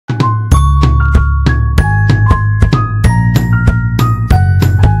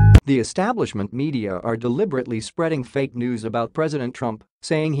establishment media are deliberately spreading fake news about President Trump,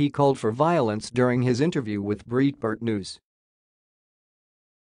 saying he called for violence during his interview with Breitbart News.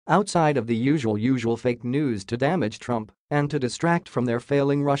 Outside of the usual fake news to damage Trump and to distract from their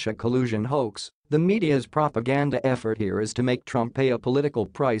failing Russia collusion hoax, the media's propaganda effort here is to make Trump pay a political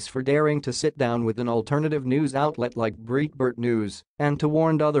price for daring to sit down with an alternative news outlet like Breitbart News and to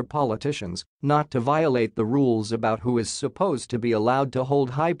warn other politicians not to violate the rules about who is supposed to be allowed to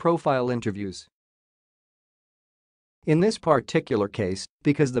hold high-profile interviews. In this particular case,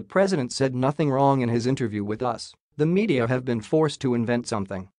 because the president said nothing wrong in his interview with us, the media have been forced to invent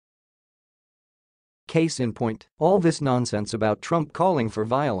something. Case in point, all this nonsense about Trump calling for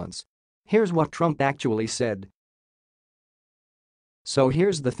violence. Here's what Trump actually said. "So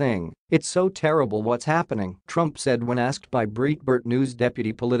here's the thing, it's so terrible what's happening," Trump said when asked by Breitbart News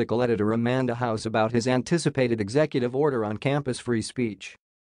deputy political editor Amanda House about his anticipated executive order on campus free speech.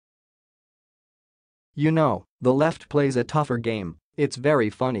 "You know, the left plays a tougher game, it's very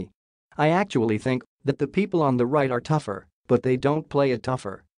funny. I actually think that the people on the right are tougher, but they don't play it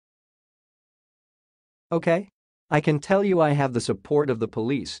tougher. Okay? I can tell you I have the support of the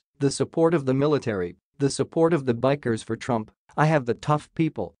police, the support of the military, the support of the bikers for Trump. I have the tough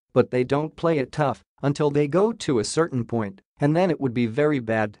people, but they don't play it tough until they go to a certain point, and then it would be very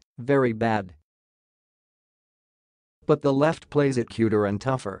bad, very bad. But the left plays it cuter and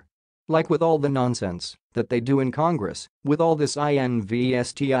tougher. Like with all the nonsense that they do in Congress, with all this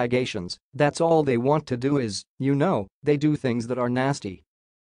investigations, that's all they want to do is, they do things that are nasty.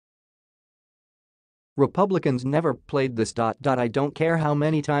 Republicans never played this. I don't care how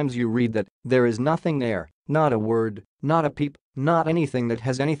many times you read that, there is nothing there, not a word, not a peep, not anything that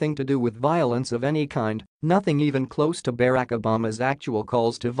has anything to do with violence of any kind, nothing even close to Barack Obama's actual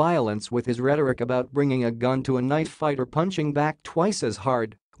calls to violence with his rhetoric about bringing a gun to a knife fight or punching back twice as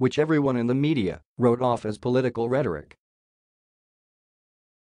hard, which everyone in the media wrote off as political rhetoric.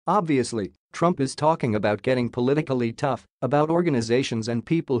 Obviously, Trump is talking about getting politically tough, about organizations and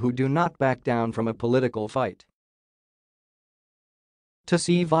people who do not back down from a political fight. To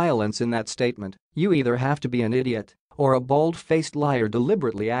see violence in that statement, you either have to be an idiot or a bald-faced liar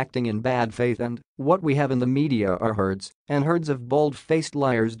deliberately acting in bad faith, and what we have in the media are herds and herds of bald-faced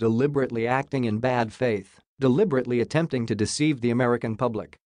liars deliberately acting in bad faith, deliberately attempting to deceive the American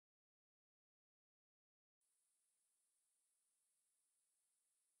public.